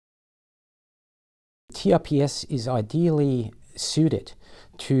TRPS is ideally suited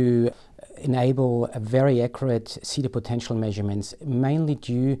to enable very accurate Zeta potential measurements, mainly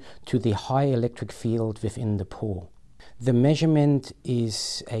due to the high electric field within the pore. The measurement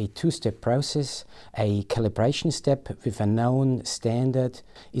is a two-step process. A calibration step with a known standard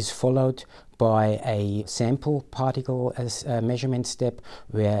is followed by a sample particle as a measurement step,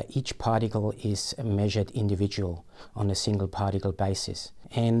 where each particle is measured individual on a single particle basis.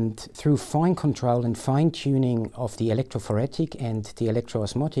 And through fine control and fine-tuning of the electrophoretic and the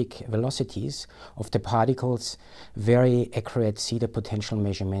electroosmotic velocities of the particles, very accurate Zeta potential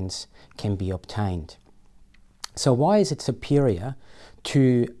measurements can be obtained. So why is it superior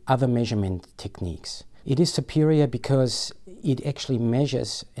to other measurement techniques? It is superior because it actually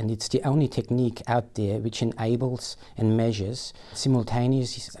measures, and it's the only technique out there which enables and measures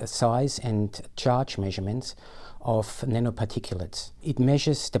simultaneous size and charge measurements of nanoparticulates. It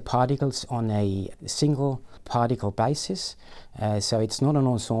measures the particles on a single particle basis, so it's not an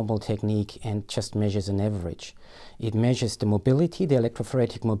ensemble technique and just measures an average. It measures the mobility, the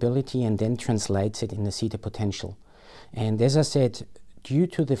electrophoretic mobility, and then translates it in the Zeta potential. And as I said, due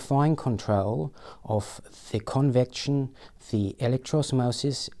to the fine control of the convection, the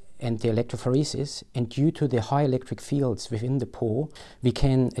electroosmosis and the electrophoresis, and due to the high electric fields within the pore, we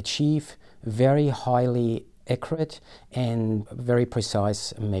can achieve very highly accurate and very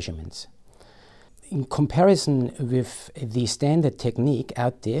precise measurements. In comparison with the standard technique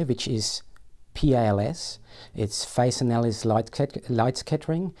out there, which is PALS, it's phase analysis light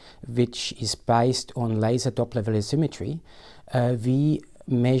scattering, which is based on laser Doppler velocimetry, we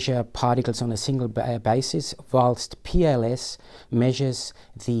measure particles on a single basis, whilst PALS measures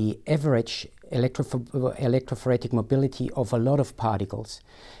the average electrophoretic mobility of a lot of particles.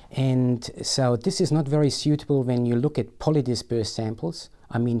 And so this is not very suitable when you look at polydisperse samples.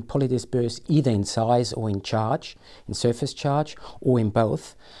 I mean polydisperse either in size or in charge, in surface charge, or in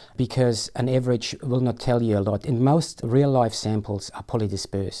both, because an average will not tell you a lot. And most real-life samples are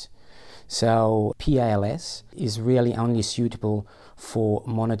polydisperse. So PALS is really only suitable for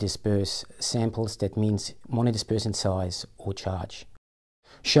monodisperse samples. That means monodisperse in size or charge.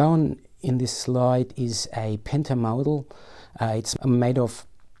 Shown in this slide is a pentamodal. It's made of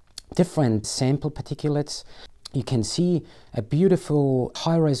different sample particulates. You can see a beautiful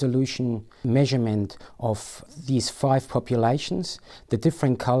high-resolution measurement of these 5 populations. The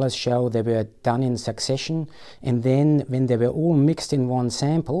different colors show they were done in succession, and then when they were all mixed in one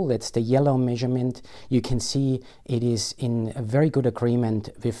sample, that's the yellow measurement, you can see it is in a very good agreement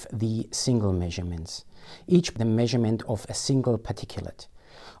with the single measurements, each the measurement of a single particulate.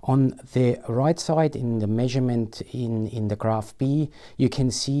 On the right side, in the measurement in the graph B, you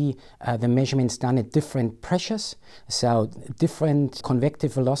can see the measurements done at different pressures, so different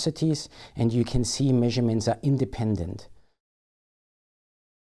convective velocities, and you can see measurements are independent.